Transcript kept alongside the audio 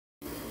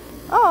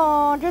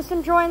Oh, just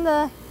enjoying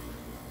the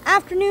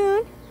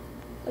afternoon.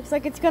 Looks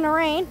like it's gonna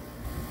rain.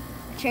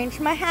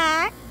 Changed my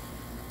hat.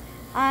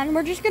 And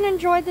we're just gonna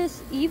enjoy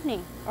this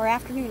evening, or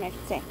afternoon I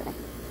should say,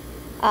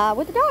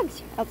 with the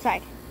dogs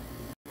outside.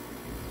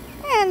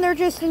 And they're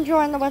just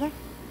enjoying the weather,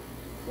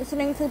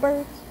 listening to the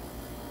birds.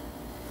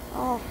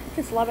 Oh,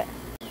 just love it.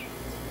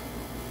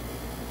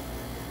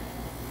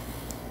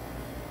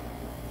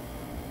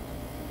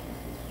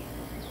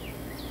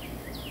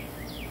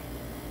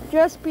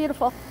 Just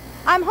beautiful.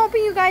 I'm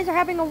hoping you guys are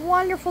having a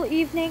wonderful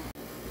evening.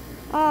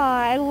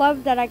 I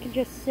love that I can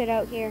just sit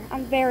out here.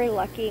 I'm very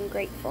lucky and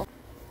grateful.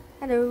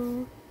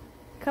 Hello.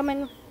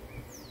 Coming.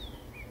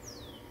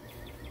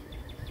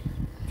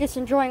 Just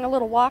enjoying a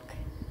little walk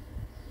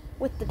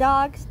with the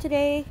dogs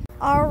today.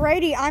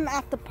 Alrighty, I'm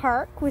at the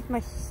park with my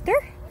sister.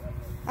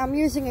 I'm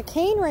using a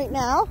cane right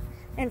now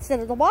instead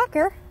of the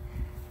walker.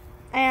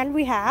 And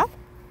we have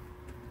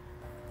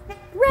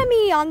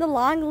Remi on the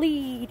long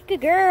lead.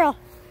 Good girl.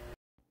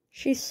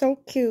 She's so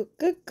cute.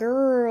 Good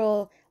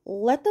girl.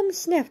 Let them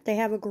sniff. They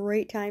have a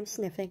great time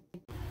sniffing.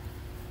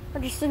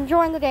 We're just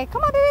enjoying the day.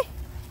 Come on, baby.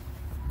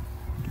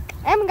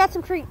 And we got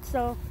some treats,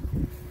 so.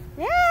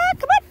 Yeah,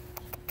 come on.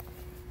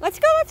 Let's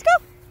go, let's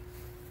go.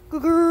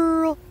 Good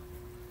girl.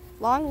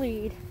 Long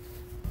lead.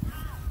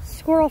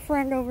 Squirrel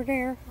friend over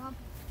there.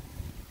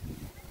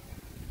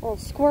 Little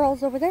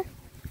squirrels over there.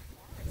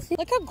 See,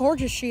 look how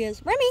gorgeous she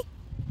is. Remi.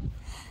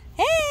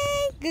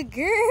 Hey, good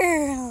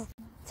girl.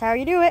 That's how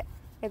you do it.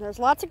 And there's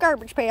lots of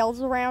garbage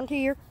pails around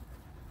here.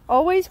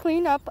 Always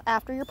clean up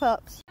after your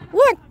pups.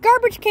 Look,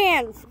 garbage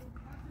cans.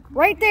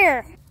 Right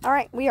there. All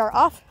right, we are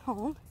off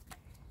home.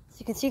 As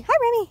you can see, hi,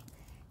 Remi.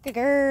 Good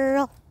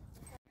girl.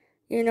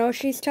 You know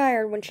she's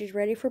tired when she's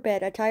ready for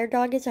bed. A tired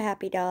dog is a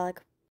happy dog.